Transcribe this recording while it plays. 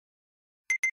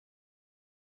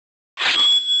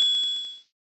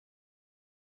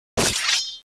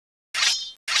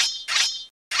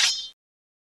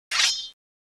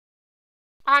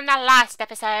On the last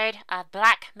episode of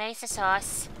Black Mesa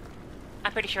Sauce,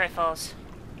 I'm pretty sure it falls.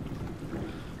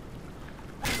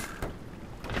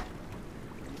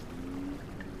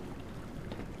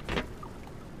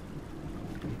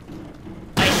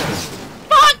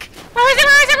 Fuck! Where is it?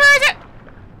 Where is it? Where is it?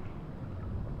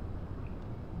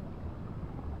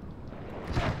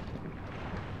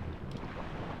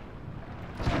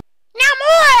 Now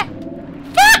more!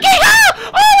 Fucking hell!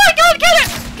 Oh my god, kill it!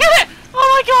 Kill it! Oh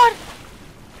my god!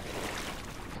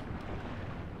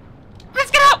 Let's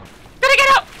get out! Gotta get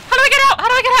out! How do I get out? How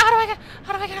do I get out? How do I get out?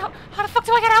 How do I get out? How the fuck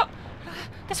do I get out?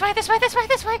 This way, this way, this way,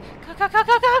 this way! Go, go, go,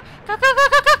 go, go! Go, go, go,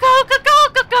 go, go, go, go,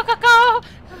 go, go, go, go, go!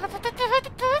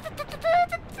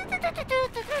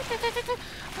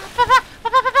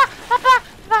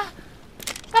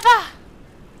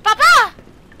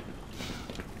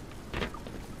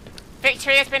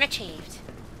 Victory has been achieved.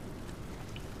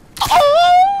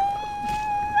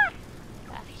 Oh!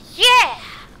 Yeah!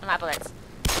 I'm out of bullets.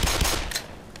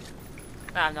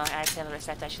 No, I'm not. I have 7 bullets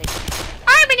left, actually.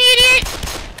 I'm an idiot!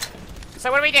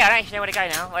 So what do we do? I don't actually know where to go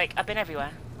now. Like, I've been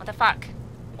everywhere. What the fuck?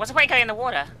 What's the point of going in the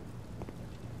water?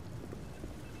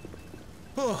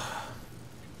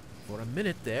 For a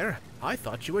minute there, I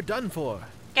thought you were done for.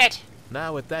 Good.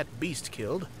 Now with that beast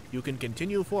killed, you can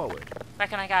continue forward. Where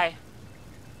can I go?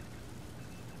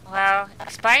 Well,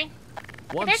 explain?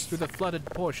 Once through the flooded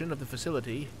portion of the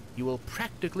facility, you will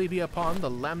practically be upon the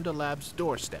Lambda Lab's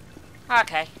doorstep.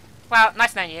 Okay. Well,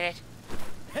 nice knowing you, dude.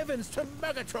 Heavens to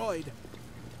Megatroid!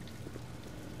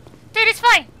 Dude, it's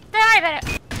fine. Don't worry about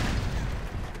it.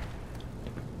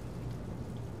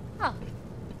 Oh.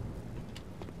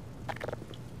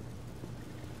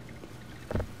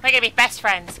 We're gonna be best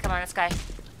friends. Come on, let's go.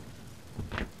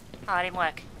 Oh, it didn't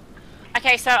work.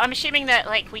 Okay, so I'm assuming that,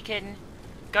 like, we can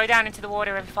go down into the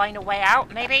water and find a way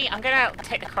out, maybe? I'm gonna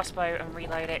take the crossbow and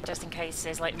reload it, just in case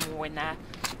there's, like, more in there.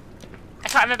 I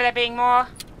can't remember there being more,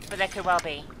 but there could well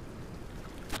be.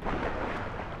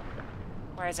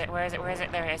 Where is it? Where is it? Where is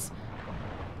it? There it is.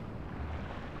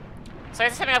 So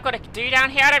is there something I've got to do down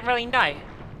here? I don't really know.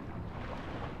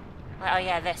 Oh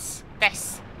yeah, this.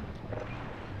 This.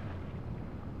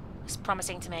 It's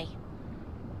promising to me.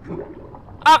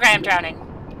 Okay, I'm drowning.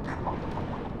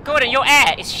 Gordon, your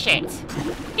air is shit.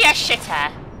 Yeah, shit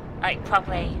air. Like,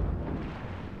 probably.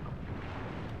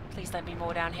 Please don't be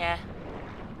more down here.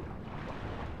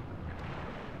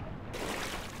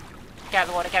 Get out of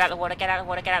the water, get out of the water, get out of the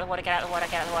water, get out of the water, get out of the water,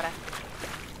 get out of the water.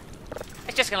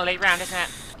 It's just gonna loop round, isn't it?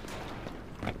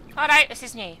 Oh no, this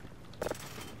is new.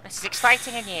 This is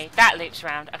exciting and new. That loops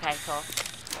round. Okay, cool.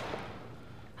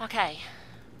 Okay.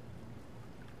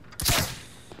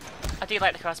 I do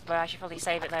like the crossbow. I should probably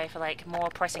save it though for like more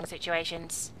pressing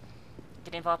situations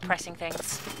that involve pressing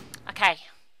things. Okay.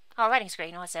 Oh, writing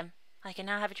screen, awesome. I can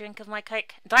now have a drink of my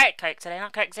Coke. Diet Coke today,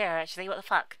 not Coke Zero actually. What the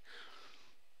fuck?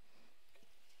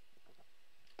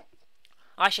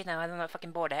 I should know, I'm not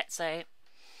fucking bored it, so...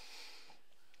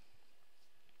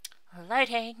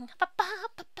 Loading.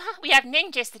 We have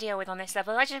ninjas to deal with on this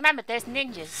level. I just remembered there's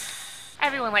ninjas.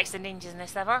 Everyone likes the ninjas in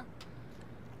this level.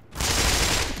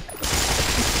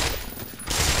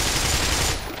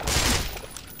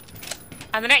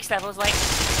 And the next level's like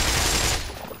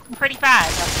pretty bad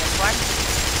after this one.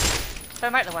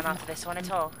 Don't like the one after this one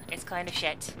at all. It's kind of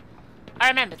shit. I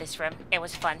remember this room. It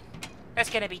was fun. There's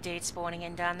gonna be dudes spawning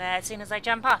in down there as soon as I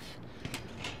jump off.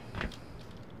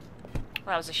 Well,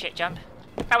 that was a shit jump.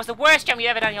 That was the worst jump you've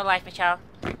ever done in your life, Michelle.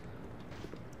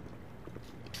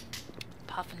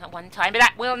 Apart from that one time, but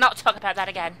that we'll not talk about that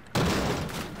again.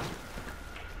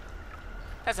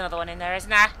 There's another one in there, isn't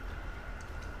there?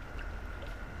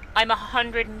 I'm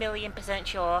 100,000,000%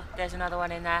 sure there's another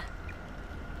one in there.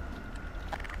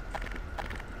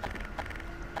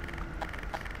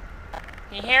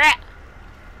 Can you hear it?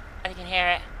 I can hear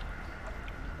it.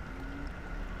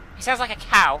 He sounds like a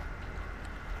cow.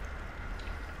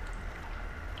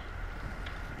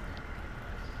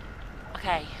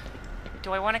 Okay.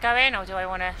 Do I want to go in or do I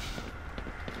want to...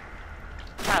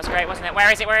 That was great, wasn't it?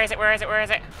 Where is it? Where is it? Where is it? Where is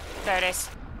it? There it is.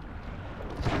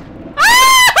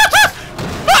 Ah!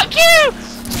 Fuck you!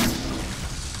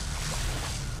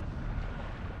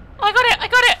 Oh, I got it! I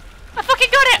got it! I fucking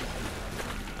got it!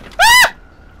 Ah!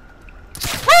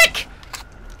 Frick!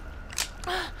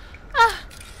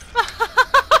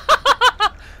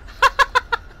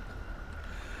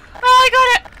 Oh, I got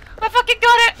it! I fucking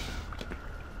got it!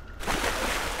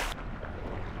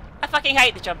 I fucking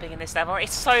hate the jumping in this level.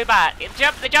 It's so bad.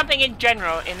 The jumping in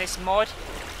general in this mod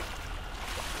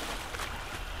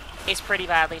is pretty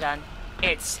badly done.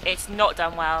 It's not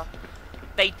done well.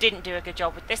 They didn't do a good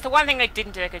job with this. The one thing they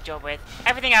didn't do a good job with.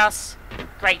 Everything else,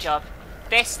 great job.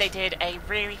 This they did a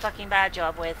really fucking bad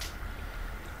job with.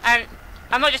 And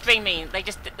I'm not just being mean,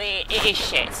 it is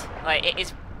shit. Like, it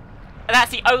is...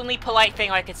 That's the only polite thing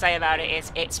I could say about it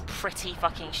is, it's pretty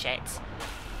fucking shit.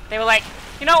 They were like,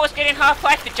 you know what's good in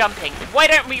Half-Life? The jumping. Why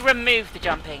don't we remove the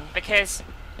jumping? Because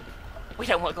we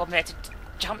don't want Goblin there to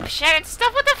jump shit and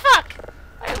stuff, what the fuck?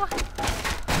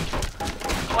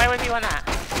 Why would we want that?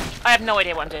 I have no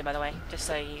idea what I'm doing, by the way, just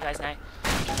so you guys know.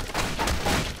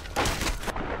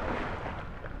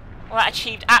 Well, that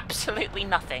achieved absolutely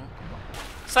nothing.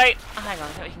 So, hang on,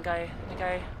 I think we can go.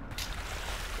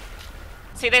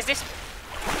 See, there's this...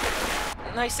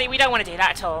 No, see, we don't want to do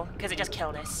that at all, because it just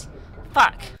killed us.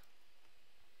 Fuck.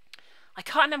 I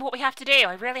can't remember what we have to do.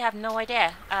 I really have no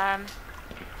idea. I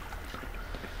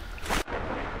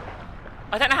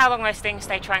don't know how long those things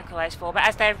stay tranquilized for, but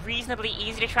as they're reasonably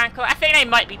easy to tranquilize, I think they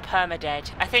might be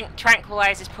perma-dead. I think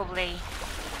tranquilize is probably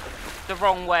the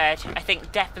wrong word. I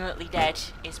think definitely dead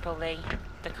is probably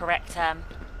the correct term.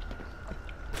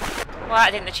 Well,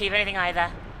 that didn't achieve anything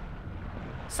either.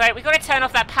 So we've got to turn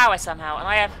off that power somehow, and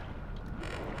I have...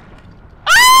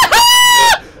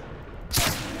 Ah!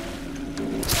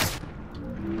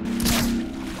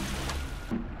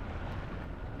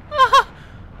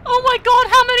 Oh my god,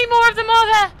 how many more of them are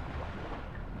there?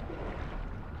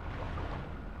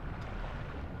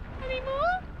 Any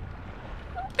more?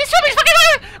 This zombie's fucking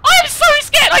over! I am so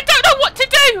scared! I don't know what to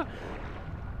do!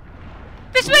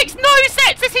 This makes no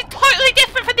sense! This is totally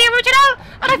different from the original,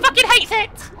 and I fucking hate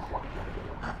it!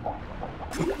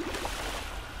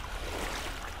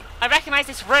 I recognise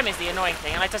this room is the annoying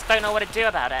thing, and I just don't know what to do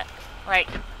about it. Like...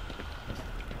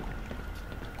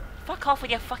 Fuck off with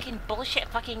your fucking bullshit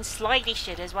fucking slidey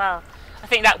shit as well. I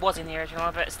think that was in the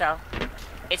original, but still.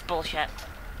 It's bullshit.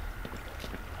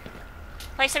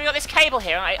 Like, so we got this cable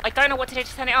here, and I don't know what to do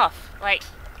to turn it off. Like...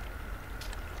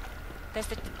 There's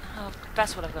the... Oh,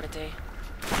 that's what I've got to do.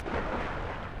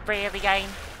 Really, game?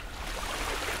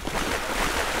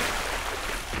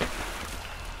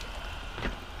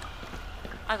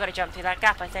 I've got to jump through that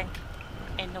gap, I think.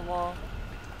 In the wall.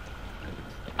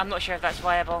 I'm not sure if that's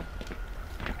viable.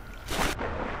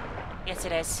 Yes,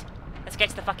 it is. Let's get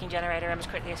to the fucking generator room as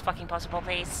quickly as fucking possible,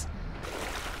 please.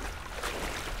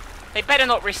 They better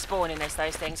not respawn in those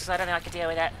things, because I don't think I can deal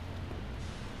with it.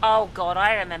 Oh god,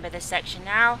 I remember this section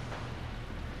now.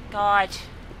 God.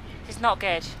 This is not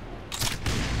good.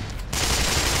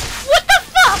 What the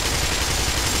fuck?!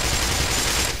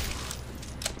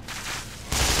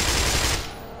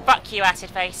 Fuck you, acid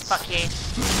face. Fuck you.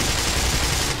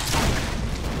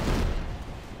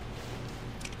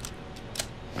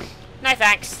 No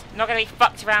thanks. I'm not gonna be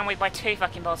fucked around with by 2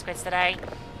 fucking ball squids today. You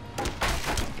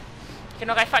can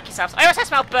all go fuck yourselves. I also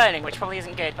smell burning, which probably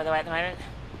isn't good, by the way, at the moment.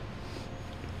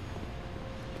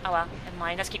 Oh well, never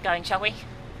mind. Let's keep going, shall we?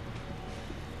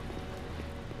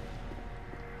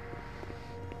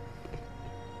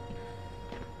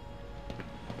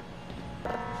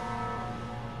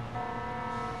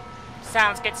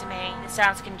 Sounds good to me. It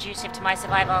sounds conducive to my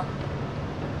survival.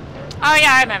 Oh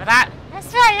yeah, I remember that.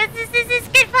 That's right. This is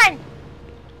good fun.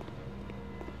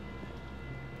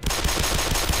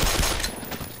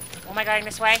 Am I going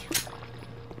this way?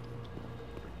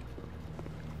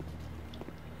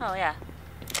 Oh yeah.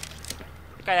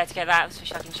 Go there to get that. That's for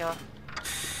fucking sure.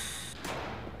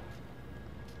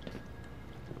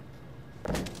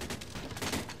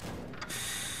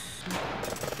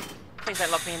 Please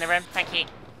don't lock me in the room. Thank you.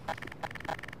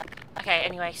 Okay,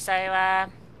 anyway, so,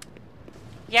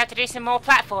 you have to do some more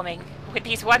platforming with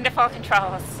these wonderful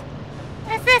controls.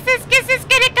 This is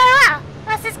gonna go out!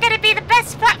 This is gonna be the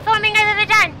best platforming I've ever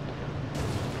done!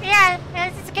 Yeah,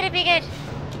 this is gonna be good.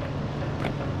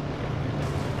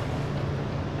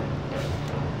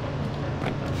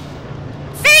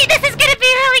 See, this is gonna be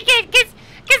really good, cause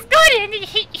Gordon,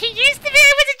 he used to be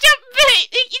able to jump, but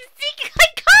I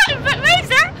can't, but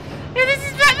Mesa! This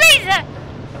is not Mesa!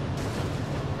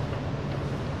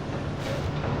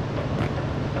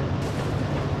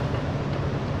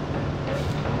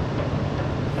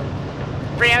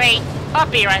 Really? I'll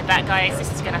be right back, guys.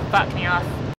 This is gonna fuck me off.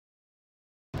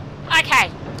 Okay.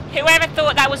 Whoever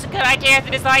thought that was a good idea of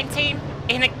the design team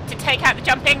to take out the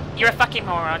jumping, you're a fucking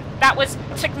moron. That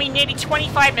took me nearly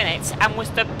 25 minutes and was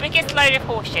the biggest load of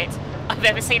horseshit I've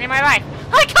ever seen in my life.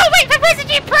 I can't wait for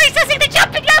President processing the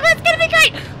jumping level. It's gonna be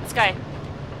great. Let's go.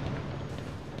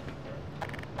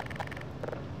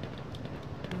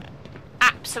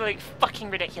 Absolute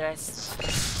fucking ridiculous.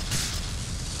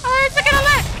 Oh, it's gonna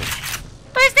look.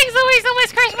 Those things always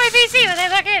crash my PC when they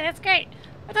look in. It's great.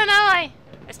 I don't know why.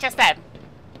 It's just them.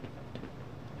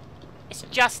 It's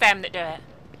just them that do it.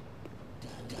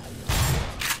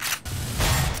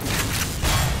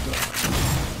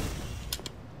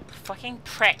 Fucking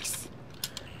pricks.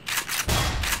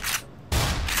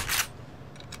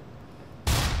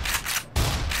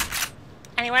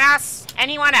 Anyone else?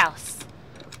 Anyone else?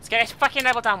 Let's get this fucking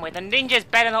level done with. The ninjas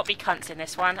better not be cunts in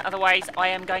this one, otherwise I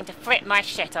am going to flip my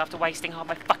shit after wasting half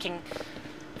my fucking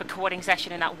recording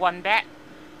session in that one bit.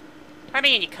 Let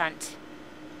me in, you cunt.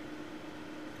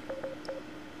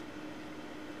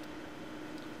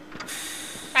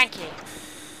 Thank you.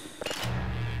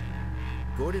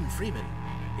 Gordon Freeman,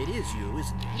 it is you,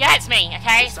 isn't it? Yeah, it's me,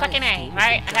 okay? It's fucking me,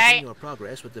 right? Okay? Your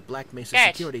progress with the Black Mesa Good.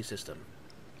 security system.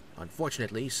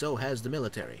 Unfortunately, so has the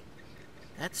military.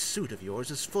 That suit of yours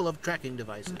is full of tracking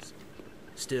devices.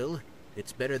 Still,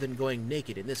 it's better than going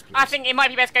naked in this place. I think it might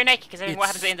be best to go naked, because then what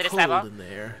happens at the end of this level? It's cold in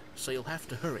there, so you'll have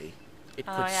to hurry. It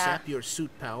could sap your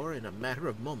suit power in a matter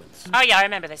of moments. Oh yeah, I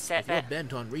remember this If you're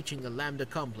bent on reaching the Lambda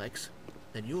complex,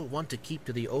 then you'll want to keep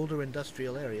to the older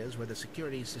industrial areas where the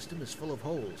security system is full of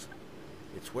holes.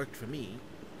 It's worked for me,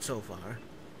 so far.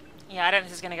 Yeah, I don't think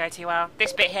this is going to go too well.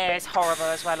 This bit here is horrible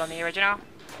as well on the original.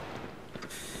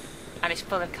 And it's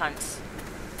full of cunts.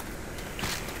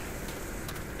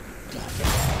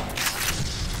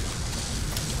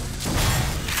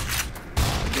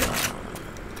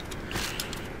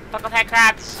 Fuck off, head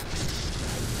crabs!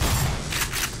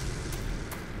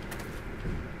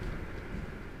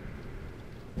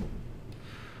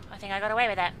 I think I got away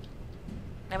with that.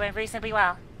 That went reasonably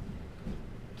well.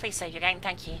 Please save your game,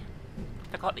 thank you.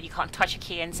 Forgot that you can't touch a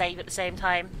key and save at the same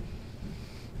time.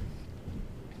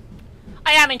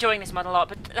 I am enjoying this mod a lot,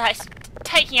 but that's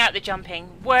taking out the jumping.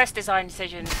 Worst design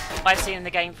decision I've seen in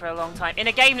the game for a long time. In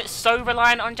a game that's so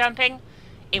reliant on jumping,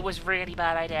 it was really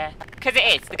bad idea. Because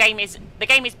it is. The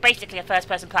game is basically a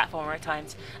first-person platformer at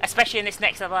times, especially in this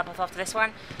next level up after this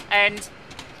one, and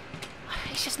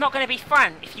it's just not going to be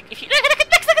fun. If you look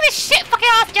at this shit fucking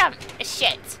half jump. It's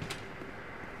shit.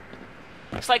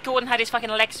 It's like Gordon had his fucking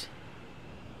legs.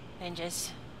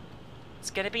 Ninjas.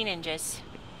 It's gonna be ninjas.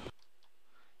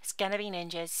 It's gonna be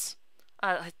ninjas.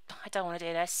 I don't want to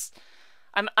do this.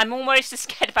 I'm almost as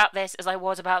scared about this as I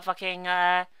was about fucking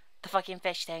the fucking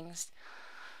fish things.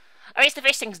 At least the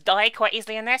fish things die quite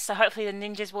easily in this, so hopefully the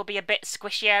ninjas will be a bit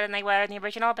squishier than they were in the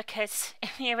original, because in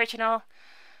the original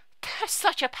they're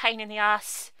such a pain in the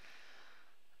ass.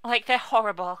 Like, they're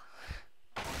horrible.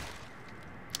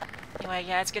 Anyway,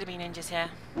 yeah, it's gonna be ninjas here.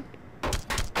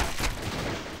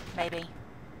 Maybe.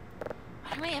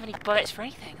 I don't really have any bullets for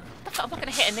anything. I'm not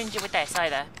gonna hit a ninja with this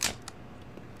either.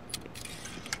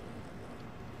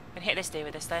 I'm gonna hit this dude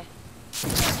with this though.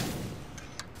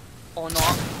 Or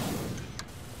not.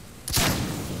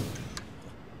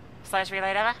 Slowest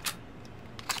reload ever?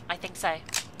 I think so.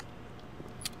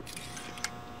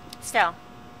 Still.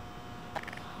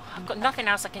 I've got nothing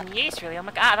else I can use really. I'm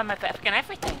like out of ammo for fucking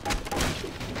everything.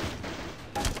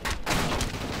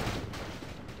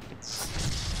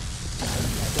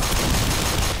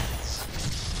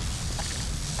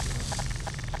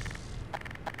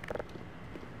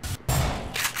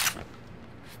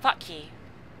 Fuck you.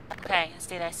 Okay, let's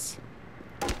do this.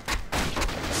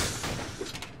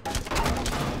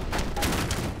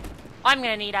 I'm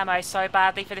gonna need ammo so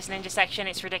badly for this ninja section,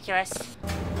 it's ridiculous.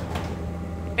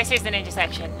 This is the ninja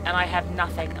section, and I have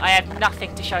nothing. I have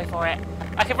nothing to show for it.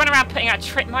 I could run around putting out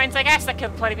trip mines, I guess. That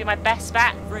could probably be my best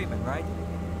bet. Freeman, right?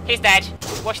 He's dead.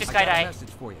 Watch this guy I got die. a message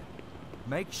for you.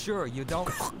 Make sure you don't...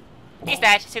 He's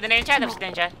dead. See the ninja? That was the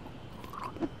ninja.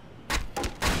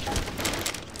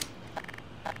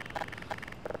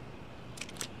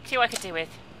 See what I could do with.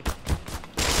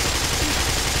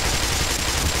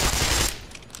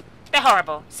 They're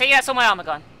horrible. See, that's all my armor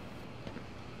gone.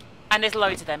 And there's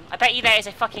loads of them. I bet you there is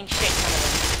a fucking shit ton of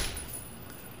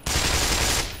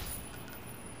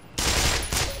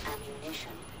them.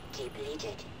 Ammunition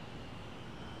depleted.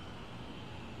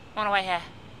 I'm gonna wait here.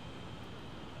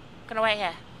 Gonna wait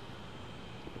here.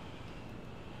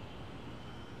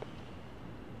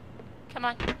 Come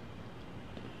on. Come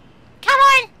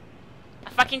on! I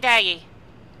fucking dare you.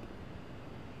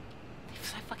 They're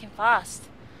so fucking fast.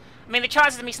 I mean, the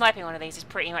chances of me sniping one of these is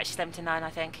pretty much slim to none, I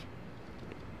think.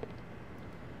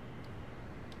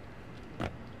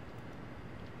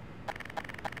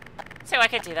 See what I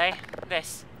could do, though.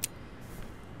 This.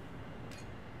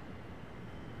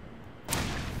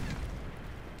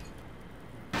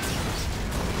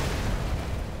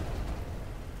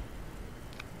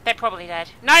 They're probably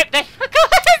dead. Nope, they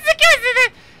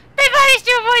managed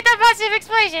to avoid that massive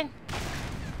explosion.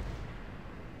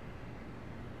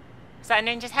 Is that a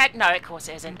ninja's head? No, of course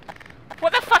it isn't.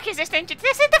 What the fuck is this ninja?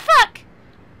 This is the fuck!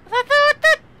 What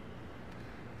the?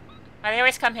 Oh, they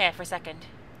always come here for a second.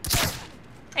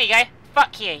 There you go.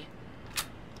 Fuck you.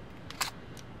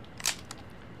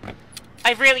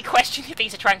 I really question if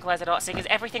these are tranquilizer dots, because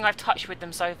everything I've touched with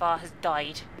them so far has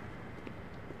died.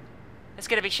 There's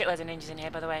gonna be shitloads of ninjas in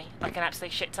here, by the way. Like an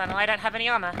absolute shit ton, and I don't have any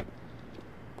armor.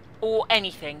 Or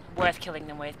anything worth killing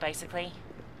them with, basically.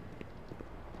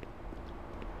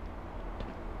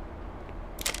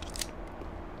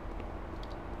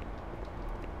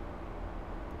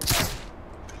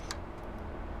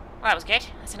 Well, that was good.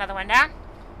 That's another one down.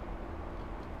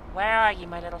 Where are you,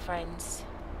 my little friends?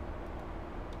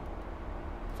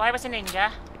 If I was a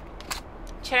ninja,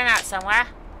 chilling out somewhere,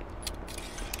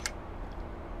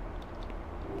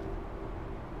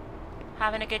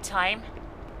 having a good time,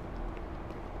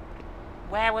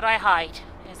 where would I hide?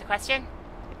 Here's the question.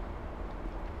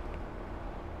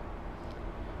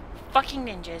 Fucking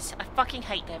ninjas. I fucking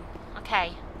hate them.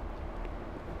 Okay.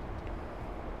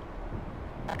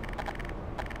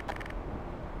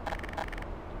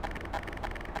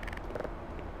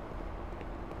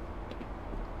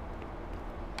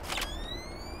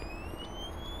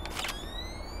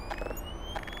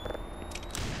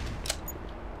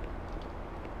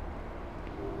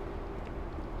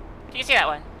 Do you see that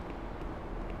one?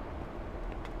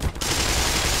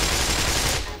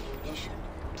 Ammunition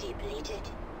depleted.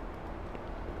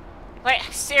 Wait,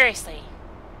 seriously?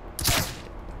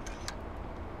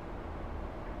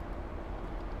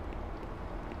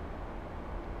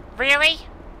 Really?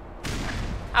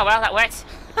 Oh well, that worked.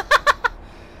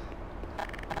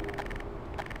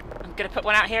 I'm gonna put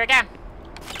one out here again.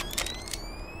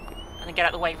 And then get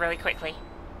out of the way really quickly.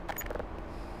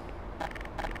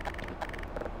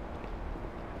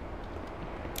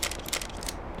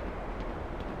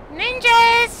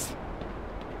 Ninjas!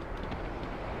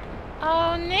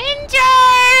 Oh,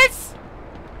 ninjas!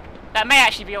 That may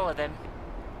actually be all of them.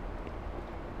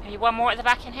 Maybe one more at the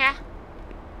back in here?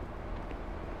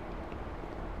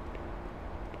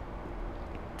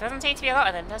 Doesn't seem to be a lot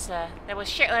of them, does there? There was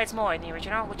shitloads more in the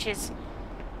original, which is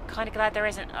kind of glad there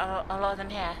isn't a lot of them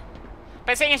here.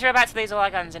 But seeing as we're about to lose all our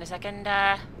guns in a second,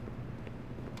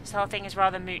 this whole thing is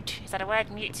rather moot. Is that a word?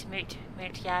 Moot,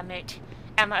 yeah, moot.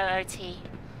 M-O-O-T.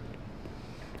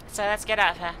 So let's get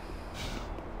out of here.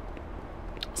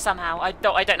 Somehow. I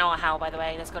don't know how, by the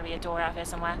way. There's got to be a door out of here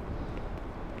somewhere.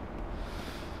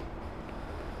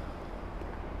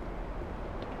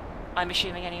 I'm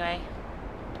assuming anyway.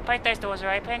 Both those doors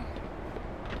are open.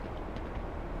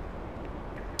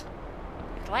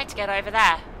 I'd like to get over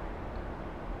there.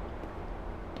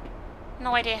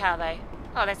 No idea how though.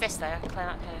 Oh, there's this though. I can climb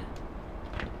up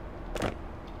here.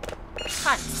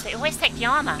 Cunts, they always take the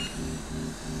armour.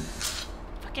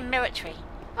 Fucking military.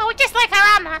 Oh, we just like our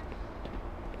armour.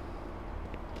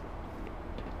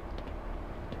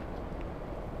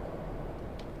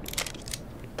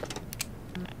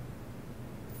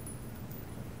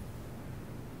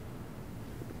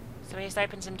 So we just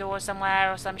opened some doors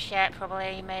somewhere or some shit,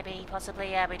 probably, maybe,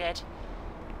 possibly. Yeah, we did.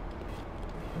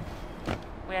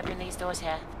 We opened these doors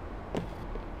here.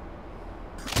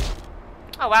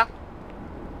 Oh well.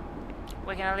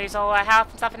 We're gonna lose all our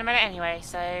health and stuff in a minute anyway,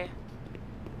 so...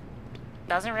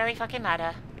 doesn't really fucking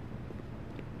matter.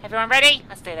 Everyone ready?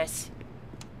 Let's do this.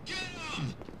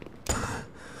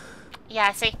 Yeah,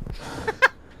 I see.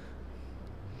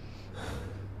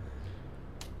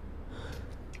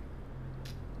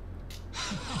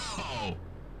 Oh.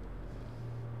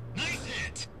 Nice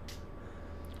hit.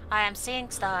 I am seeing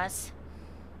stars.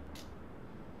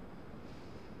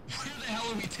 Where the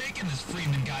hell are we taking this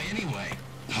Freeman guy anyway?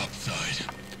 Outside.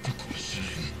 For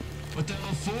questioning. What the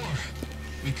hell for?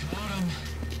 We caught him.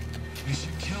 We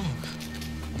should kill him.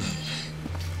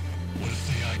 What if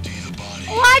they ID the body?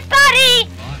 What body?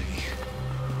 Body?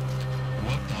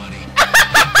 What body?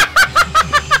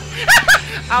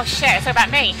 Oh shit, it's all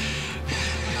about me.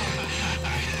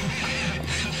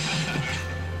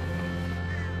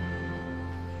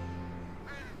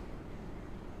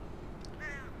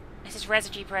 This is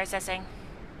residue processing.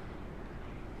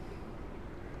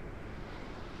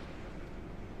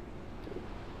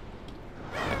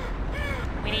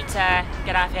 We need to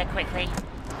get out of here quickly,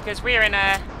 because we're in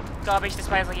a garbage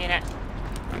disposal unit.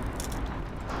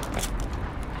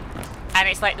 And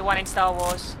it's like the one in Star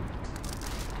Wars.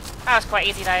 That was quite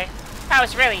easy though. That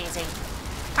was really easy.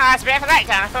 Oh, that's a bit of a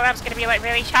letdown. I thought that was going to be like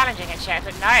really challenging and shit,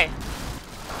 but no.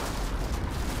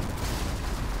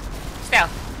 Still,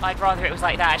 I'd rather it was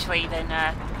like that actually than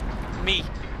me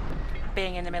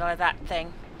being in the middle of that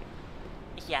thing.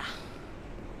 Yeah.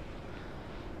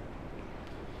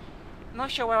 I'm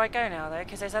not sure where I go now though,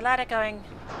 because there's a ladder going...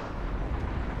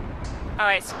 Oh,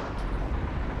 it's...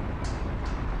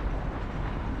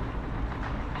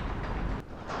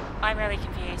 I'm really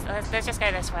confused. Let's just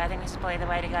go this way. I think this is probably the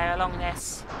way to go, along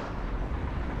this.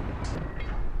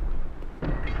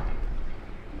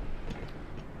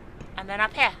 And then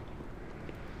up here.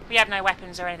 We have no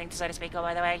weapons or anything, so to speak,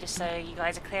 by the way, just so you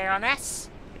guys are clear on this.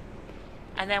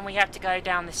 And then we have to go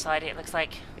down this side, it looks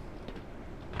like.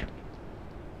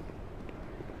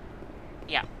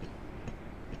 Yeah.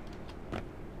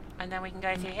 And then we can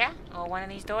go through here, or one of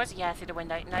these doors. Yeah, through the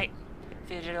window. Nope.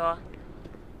 Through the door.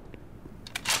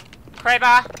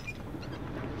 Crowbar.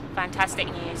 Fantastic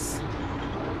news.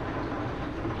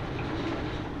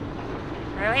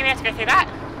 Really? We have to go through that?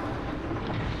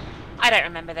 I don't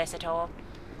remember this at all.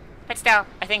 But still,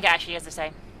 I think it actually is the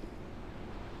same.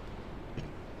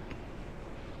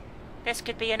 This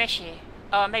could be an issue.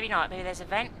 Oh, maybe not. Maybe there's a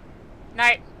vent. No.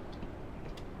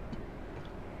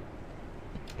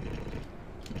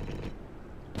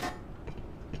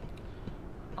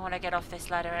 I want to get off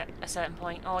this ladder at a certain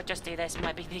point, or just do this.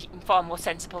 Might be the far more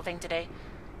sensible thing to do.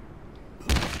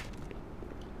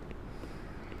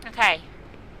 Okay.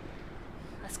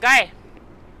 Let's go.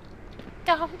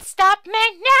 Don't stop me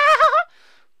now!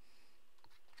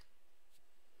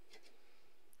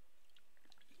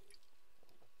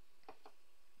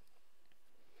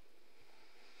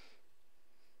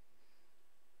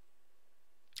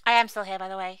 I am still here, by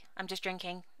the way. I'm just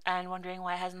drinking and wondering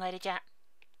why it hasn't loaded yet.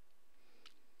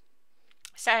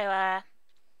 So, yeah,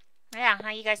 how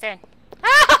you guys doing?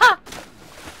 I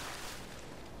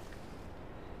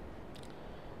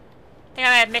think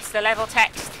I may have missed the level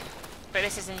text, but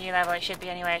this is a new level. It should be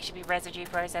anyway. It should be residue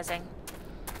processing.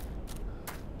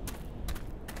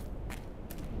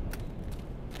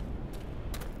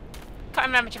 Can't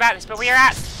remember much about this, but we are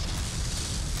at...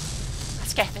 That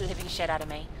scared the living shit out of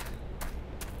me.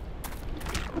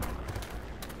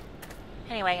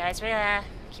 Anyway, guys, we'll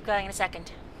keep going in a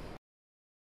second.